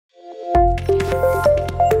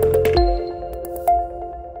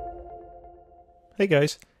Hey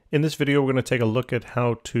guys, in this video we're going to take a look at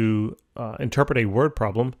how to interpret a word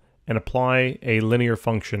problem and apply a linear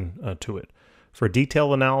function to it. For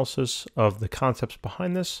detailed analysis of the concepts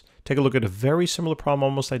behind this, take a look at a very similar problem,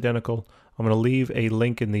 almost identical. I'm going to leave a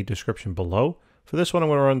link in the description below. For this one I'm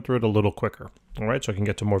going to run through it a little quicker, alright, so I can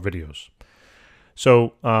get to more videos.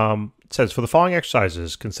 So it says, for the following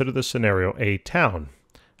exercises, consider this scenario. A town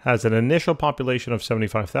has an initial population of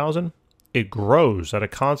 75,000. It grows at a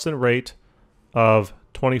constant rate of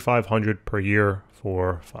 2,500 per year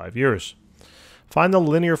for 5 years. Find the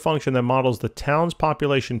linear function that models the town's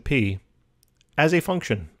population P as a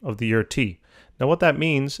function of the year T. Now what that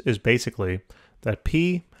means is basically that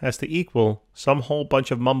P has to equal some whole bunch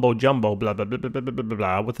of mumbo jumbo blah blah blah blah blah blah blah,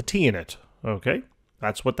 blah with a T in it. Okay?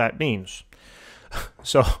 That's what that means.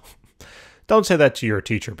 So don't say that to your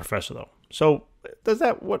teacher or professor though. So does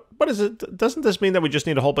that what is it? Doesn't this mean that we just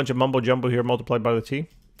need a whole bunch of mumbo jumbo here multiplied by the T?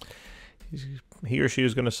 He or she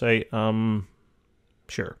is going to say,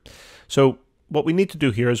 sure. So what we need to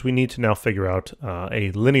do here is we need to now figure out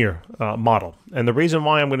a linear model. And the reason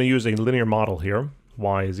why I'm going to use a linear model here,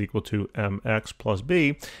 y is equal to mx plus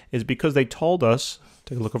b, is because they told us,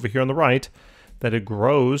 take a look over here on the right, that it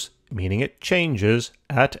grows, meaning it changes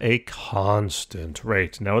at a constant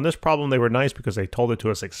rate. Now in this problem they were nice because they told it to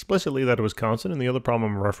us explicitly that it was constant, and the other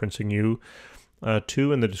problem I'm referencing you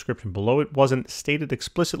to in the description below, it wasn't stated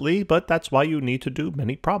explicitly, but that's why you need to do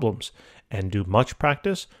many problems and do much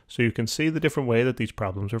practice so you can see the different way that these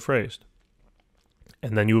problems are phrased.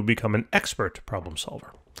 And then you will become an expert problem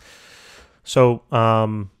solver. So,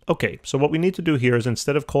 okay, so what we need to do here is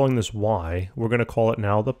instead of calling this y, we're going to call it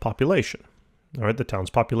now the population. All right, the town's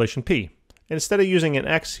population P. And instead of using an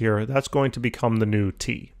x here, that's going to become the new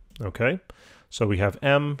t. Okay, so we have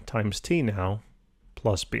m times t now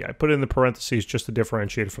plus b. I put it in the parentheses just to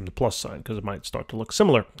differentiate it from the plus sign because it might start to look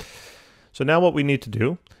similar. So now what we need to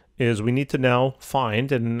do is we need to now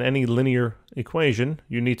find, in any linear equation,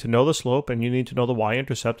 you need to know the slope and you need to know the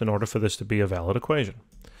y-intercept in order for this to be a valid equation.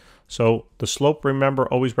 So the slope, remember,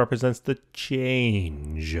 always represents the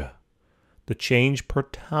change per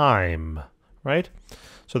time, right?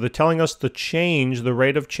 So they're telling us the change, the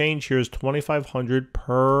rate of change here is 2,500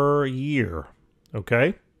 per year,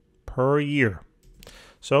 okay? Per year.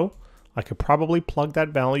 So I could probably plug that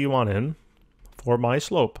value on in for my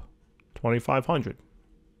slope, 2,500.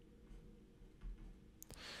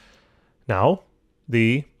 Now,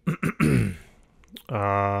 the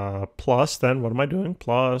plus, then, what am I doing?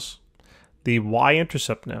 Plus the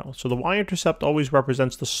y-intercept now. So the y-intercept always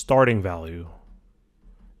represents the starting value.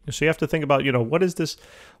 So you have to think about, you know, what is this?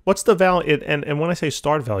 What's the value? And when I say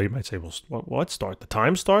start value, you might say, well, what start? The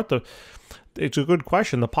time start? It's a good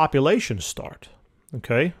question. The population start.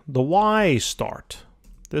 Okay, the y start.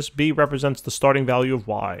 This b represents the starting value of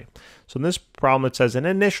y. So in this problem it says an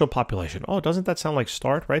initial population. Oh, doesn't that sound like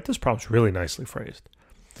start, right? This problem's really nicely phrased.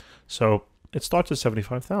 So it starts at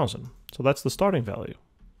 75,000. So that's the starting value.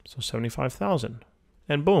 So 75,000.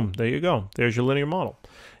 And boom, there you go. There's your linear model.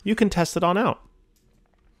 You can test it on out.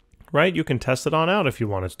 Right? You can test it on out if you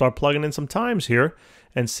want to. Start plugging in some times here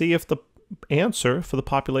and see if the answer for the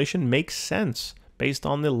population makes sense based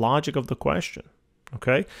on the logic of the question.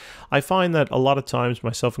 Okay, I find that a lot of times,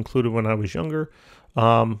 myself included, when I was younger,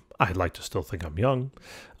 I'd like to still think I'm young,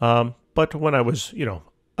 but when I was, you know,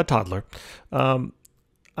 a toddler,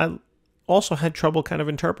 I also had trouble kind of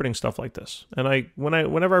interpreting stuff like this. And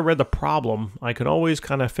whenever I read the problem, I could always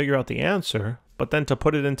kind of figure out the answer, but then to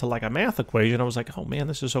put it into like a math equation, I was like, oh man,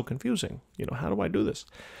 this is so confusing. You know, how do I do this?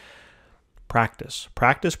 Practice,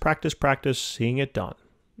 practice, practice, practice, seeing it done.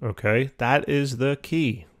 Okay, that is the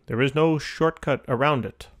key. There is no shortcut around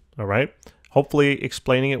it, all right? Hopefully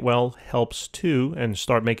explaining it well helps too and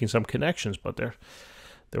start making some connections, but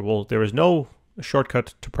there is no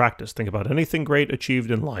shortcut to practice. Think about anything great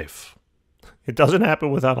achieved in life. It doesn't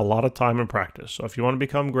happen without a lot of time and practice. So if you want to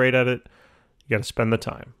become great at it, you got to spend the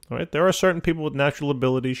time, all right? There are certain people with natural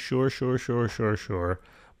abilities, sure.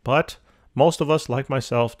 But most of us, like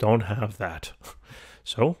myself, don't have that.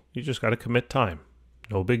 So you just got to commit time.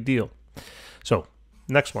 No big deal. So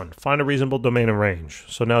next one, find a reasonable domain and range.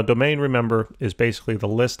 So now domain, remember, is basically the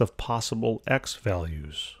list of possible x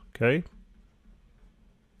values, okay?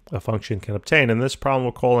 A function can obtain. In this problem,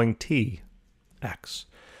 we're calling t x.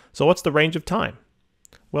 So what's the range of time?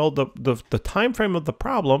 Well, the time frame of the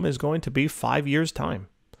problem is going to be 5 years' time,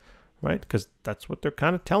 right? Because that's what they're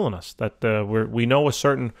kind of telling us, that we know a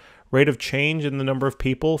certain rate of change in the number of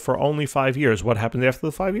people for only 5 years. What happens after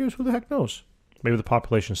the 5 years? Who the heck knows? Maybe the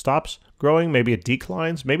population stops growing, maybe it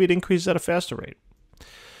declines, maybe it increases at a faster rate.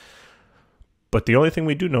 But the only thing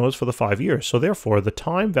we do know is for the 5 years. So therefore, the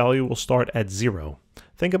time value will start at 0.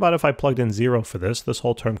 Think about if I plugged in 0 for this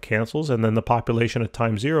whole term cancels, and then the population at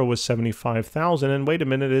time 0 was 75,000. And wait a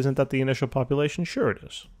minute, isn't that the initial population? Sure it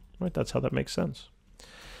is. Right? That's how that makes sense.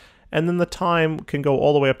 And then the time can go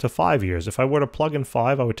all the way up to 5 years. If I were to plug in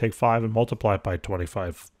 5, I would take 5 and multiply it by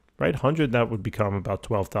 25. Right? 100, that would become about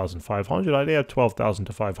 12,500. I'd add 12,000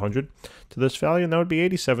 to 500 to this value, and that would be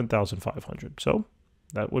 87,500. So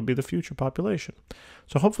that would be the future population.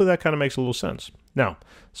 So hopefully that kind of makes a little sense. Now,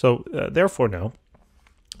 so therefore now,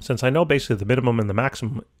 since I know basically the minimum and the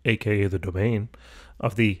maximum, aka the domain,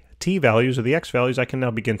 of the t values or the x values, I can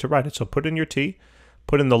now begin to write it. So put in your t,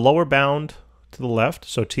 put in the lower bound to the left.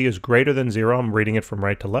 So t is greater than 0. I'm reading it from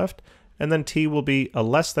right to left. And then t will be a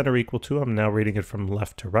less than or equal to, I'm now reading it from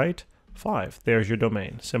left to right, 5. There's your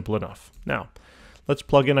domain. Simple enough. Now, let's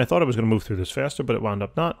plug in. I thought I was going to move through this faster, but it wound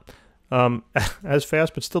up not as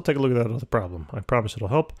fast, but still take a look at that other problem. I promise it'll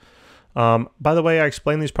help. By the way, I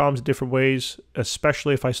explain these problems in different ways,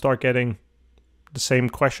 especially if I start getting the same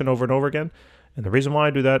question over and over again. And the reason why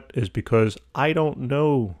I do that is because I don't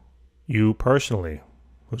know you personally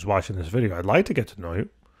who's watching this video. I'd like to get to know you,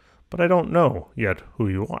 but I don't know yet who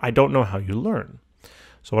you are. I don't know how you learn.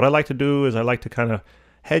 So what I like to do is I like to kind of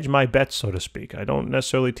hedge my bets, so to speak. I don't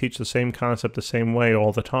necessarily teach the same concept the same way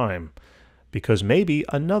all the time, because maybe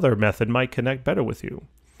another method might connect better with you.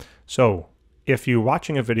 So if you're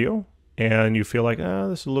watching a video and you feel like,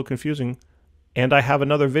 this is a little confusing, and I have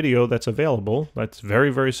another video that's available that's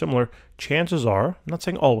very, very similar, chances are, I'm not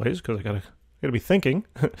saying always, because I gotta be thinking,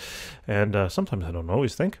 and sometimes I don't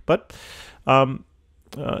always think, but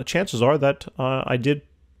chances are that I did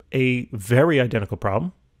a very identical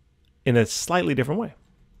problem in a slightly different way.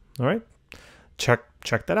 All right, check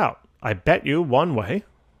that out. I bet you one way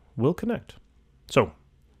will connect. So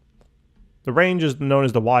the range is known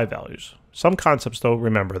as the y values. Some concepts, though,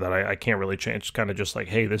 remember that I can't really change. It's kind of just like,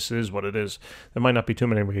 hey, this is what it is. There might not be too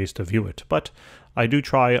many ways to view it, but I do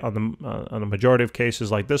try on the majority of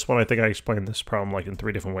cases like this one. I think I explained this problem like in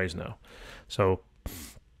 3 different ways now. So,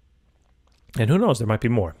 and who knows, there might be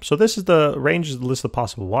more. So this is the range, is the list of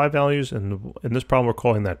possible y values, and in this problem we're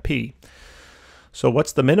calling that p. So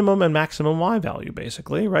what's the minimum and maximum y value,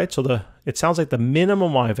 basically, right? So it sounds like the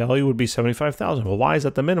minimum y value would be 75,000. Well, why is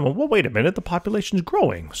that the minimum? Well, wait a minute, the population's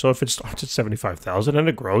growing. So if it starts at 75,000 and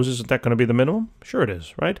it grows, isn't that going to be the minimum? Sure it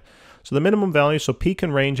is, right? So the minimum value, so p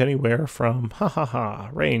can range anywhere from,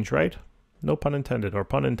 range, right? No pun intended, or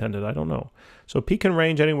pun intended, I don't know. So p can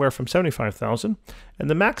range anywhere from 75,000, and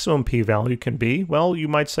the maximum p value can be, well, you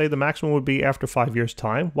might say the maximum would be after 5 years'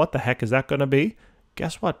 time. What the heck is that going to be?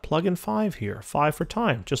 Guess what? Plug in 5 here. 5 for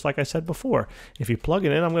time, just like I said before. If you plug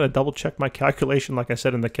it in, I'm going to double check my calculation like I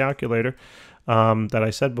said in the calculator that I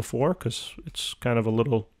said before, because it's kind of a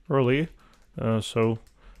little early. So,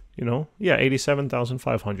 you know, yeah,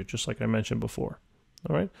 87,500, just like I mentioned before.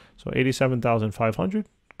 All right, so 87,500.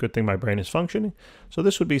 Good thing my brain is functioning. So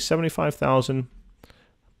this would be 75,000.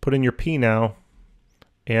 Put in your p now,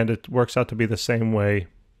 and it works out to be the same way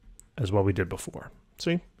as what we did before.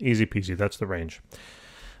 See? Easy peasy. That's the range.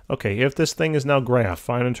 Okay, if this thing is now graphed,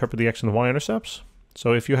 find and interpret the x and the y-intercepts.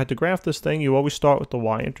 So if you had to graph this thing, you always start with the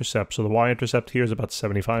y-intercept. So the y-intercept here is about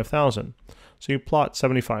 75,000. So you plot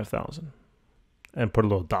 75,000 and put a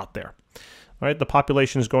little dot there. All right, the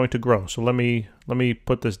population is going to grow. So let me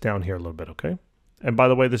put this down here a little bit, okay? And by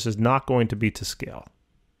the way, this is not going to be to scale.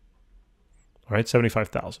 All right,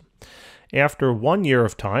 75,000. After 1 year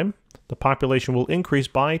of time, the population will increase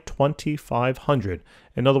by 2,500.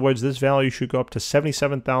 In other words, this value should go up to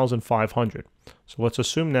 77,500. So let's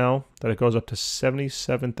assume now that it goes up to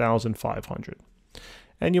 77,500.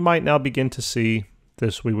 And you might now begin to see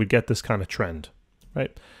this, we would get this kind of trend,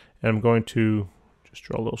 right? And I'm going to just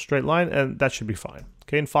draw a little straight line, and that should be fine.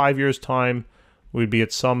 Okay, in 5 years' time, we'd be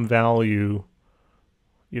at some value,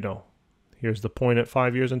 you know, here's the point at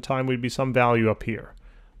 5 years in time, we'd be some value up here.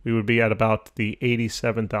 We would be at about the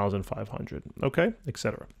 87,500, okay,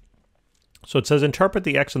 etc. So it says interpret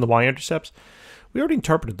the x and the y-intercepts. We already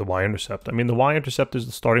interpreted the y-intercept. I mean, the y-intercept is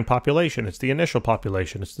the starting population. It's the initial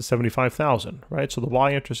population. It's the 75,000, right? So the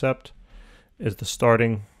y-intercept is the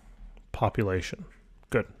starting population.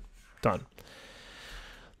 Good, done.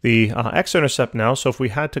 The x-intercept now, so if we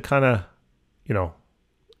had to kind of, you know,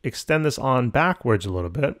 extend this on backwards a little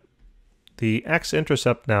bit, the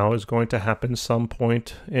x-intercept now is going to happen some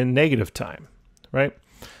point in negative time, right?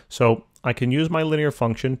 So I can use my linear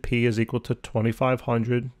function, p is equal to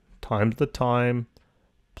 2,500 times the time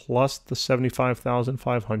plus the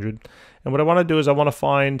 75,500. And what I want to do is I want to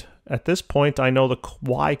find, at this point, I know the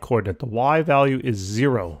y coordinate. The y value is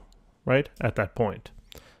 0, right, at that point.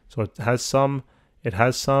 So it has some it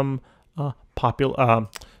has some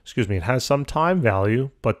time value,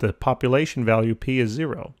 but the population value P is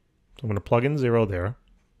 0. So I'm going to plug in 0 there.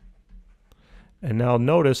 And now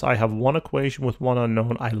notice I have one equation with one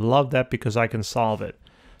unknown. I love that because I can solve it.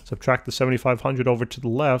 Subtract the 7,500 over to the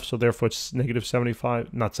left, so therefore it's negative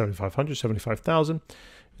 75, not 7,500, 75,000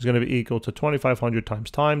 is going to be equal to 2,500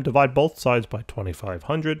 times time. Divide both sides by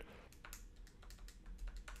 2,500.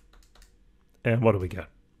 And what do we get?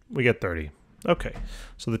 We get 30. Okay,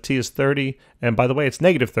 so the t is 30. And by the way, it's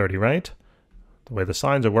negative 30, right? The way the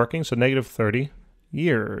signs are working, so negative 30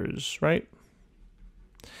 years, right?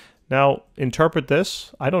 Now, interpret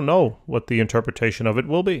this. I don't know what the interpretation of it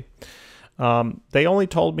will be. They only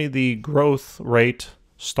told me the growth rate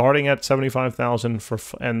starting at 75,000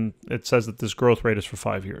 and it says that this growth rate is for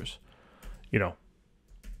 5 years. You know,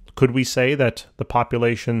 could we say that the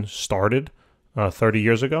population started 30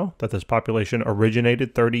 years ago, that this population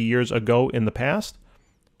originated 30 years ago in the past?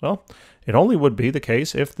 Well, it only would be the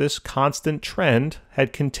case if this constant trend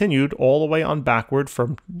had continued all the way on backward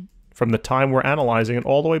from the time we're analyzing it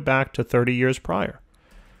all the way back to 30 years prior.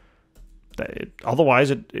 Otherwise,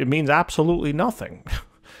 it means absolutely nothing.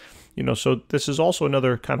 You know, so this is also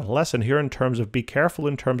another kind of lesson here in terms of be careful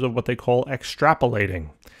in terms of what they call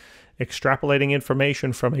extrapolating. Extrapolating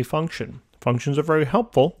information from a function. Functions are very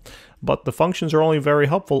helpful, but the functions are only very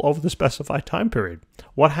helpful over the specified time period.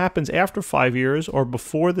 What happens after 5 years or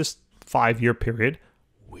before this 5-year period,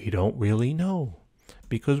 we don't really know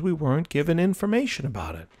because we weren't given information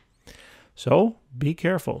about it. So be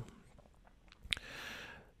careful.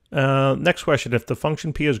 Next question, if the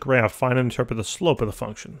function p is graphed, find and interpret the slope of the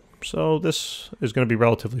function. So this is going to be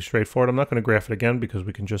relatively straightforward. I'm not going to graph it again because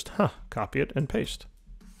we can just copy it and paste.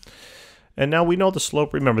 And now we know the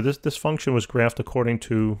slope. Remember, this function was graphed according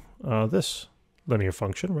to this linear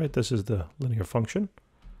function, right? This is the linear function.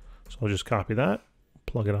 So I'll just copy that,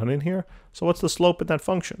 plug it on in here. So what's the slope in that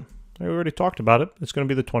function? We already talked about it. It's going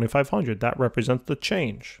to be the 2,500. That represents the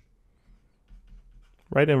change,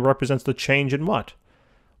 right? And represents the change in what?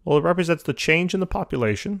 Well, it represents the change in the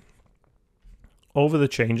population over the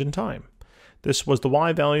change in time. This was the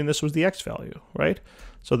y value and this was the x value, right?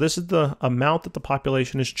 So this is the amount that the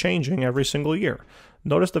population is changing every single year.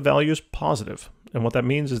 Notice the value is positive. And what that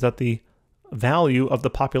means is that the value of the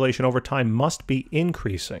population over time must be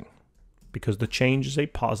increasing because the change is a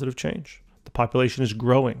positive change. The population is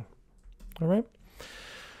growing, all right?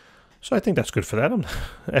 So I think that's good for that.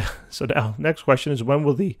 So now, next question is when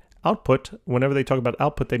will the output, whenever they talk about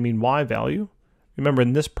output, they mean y value. Remember,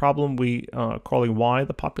 in this problem, we are calling y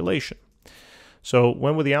the population. So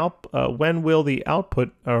when will the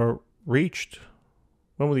output reached?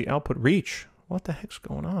 When will the output reach? What the heck's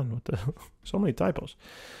going on with so many typos?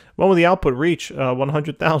 When will the output reach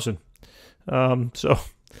 100,000?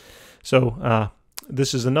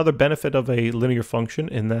 This is another benefit of a linear function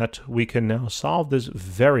in that we can now solve this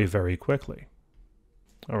very, very quickly.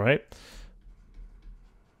 All right.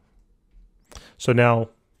 So now,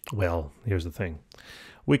 well, here's the thing.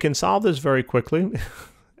 We can solve this very quickly.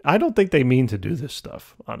 I don't think they mean to do this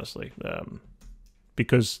stuff, honestly,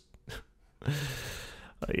 because,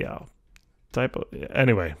 yeah,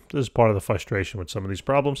 anyway, this is part of the frustration with some of these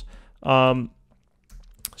problems. So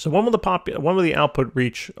when will the output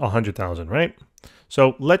reach 100,000, right?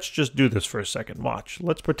 So let's just do this for a second. Watch.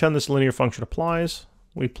 Let's pretend this linear function applies.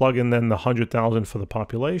 We plug in then the 100,000 for the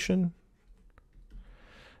population.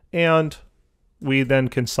 And we then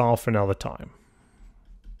can solve for now the time.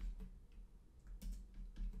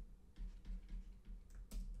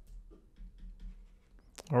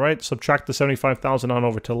 All right, subtract the 75,000 on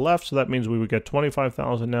over to the left, so that means we would get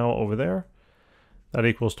 25,000 now over there. That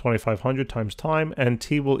equals 2,500 times time, and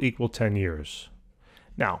t will equal 10 years.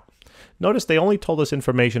 Now, notice they only told us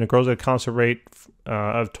information. It grows at a constant rate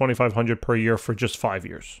of 2,500 per year for just 5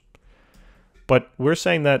 years. But we're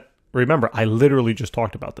saying that, remember, I literally just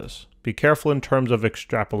talked about this. Be careful in terms of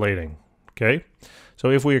extrapolating, okay? So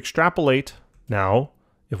if we extrapolate now,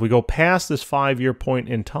 if we go past this 5-year point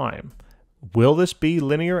in time, will this be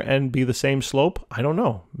linear and be the same slope? I don't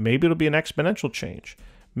know. Maybe it'll be an exponential change.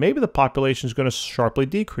 Maybe the population is going to sharply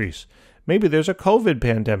decrease. Maybe there's a COVID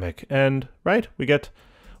pandemic and, right, we get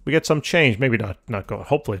some change. Maybe not go.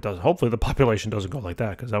 Hopefully it doesn't. Hopefully the population doesn't go like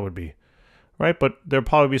that because that would be, right? But there'll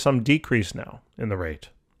probably be some decrease now in the rate,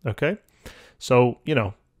 okay? So, you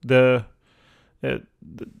know,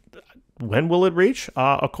 when will it reach?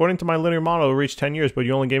 According to my linear model, it'll reach 10 years, but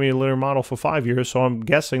you only gave me a linear model for 5 years, so I'm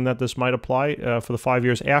guessing that this might apply for the 5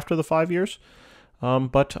 years after the 5 years,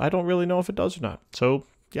 but I don't really know if it does or not. So,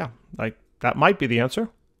 yeah, that might be the answer,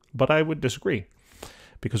 but I would disagree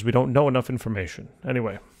because we don't know enough information.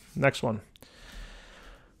 Anyway, next one.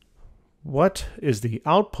 What is the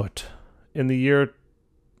output in the year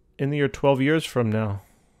 12 years from now,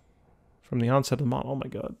 from the onset of the model? Oh my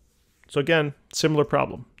God. So again, similar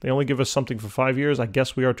problem. They only give us something for 5 years. I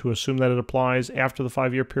guess we are to assume that it applies after the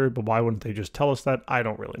 5-year period, but why wouldn't they just tell us that? I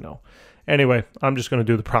don't really know. Anyway, I'm just going to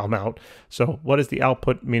do the problem out. So what is the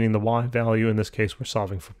output, meaning the y value? In this case, we're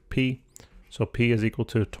solving for p. So p is equal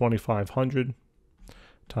to 2,500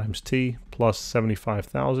 times t plus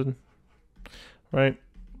 75,000, right?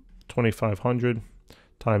 2,500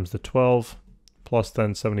 times the 12 plus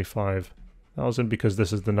then 75,000, because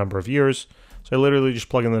this is the number of years. So I literally just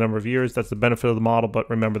plug in the number of years. That's the benefit of the model, but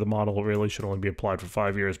remember the model really should only be applied for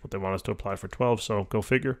 5 years, but they want us to apply for 12, so go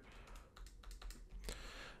figure.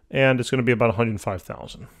 And it's going to be about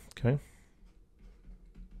 105,000, okay?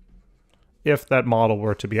 If that model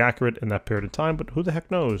were to be accurate in that period of time, but who the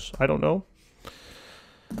heck knows? I don't know.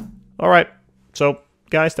 All right, so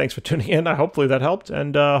guys, thanks for tuning in. Hopefully that helped,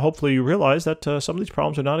 and hopefully you realize that some of these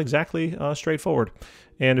problems are not exactly straightforward.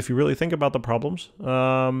 And if you really think about the problems,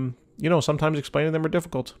 you know, sometimes explaining them are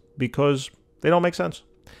difficult because they don't make sense.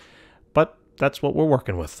 But that's what we're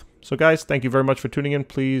working with. So guys, thank you very much for tuning in.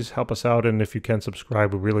 Please help us out, and if you can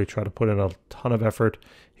subscribe, we really try to put in a ton of effort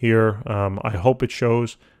here. I hope it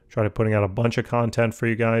shows. Try to putting out a bunch of content for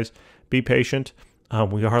you guys. Be patient.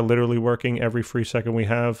 We are literally working every free second we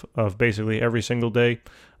have of basically every single day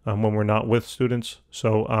when we're not with students.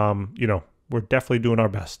 So, you know, we're definitely doing our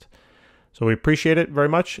best. So we appreciate it very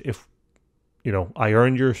much. If, you know, I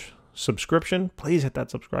earned your subscription, please hit that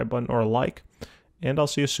subscribe button or a like, and I'll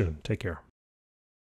see you soon. Take care.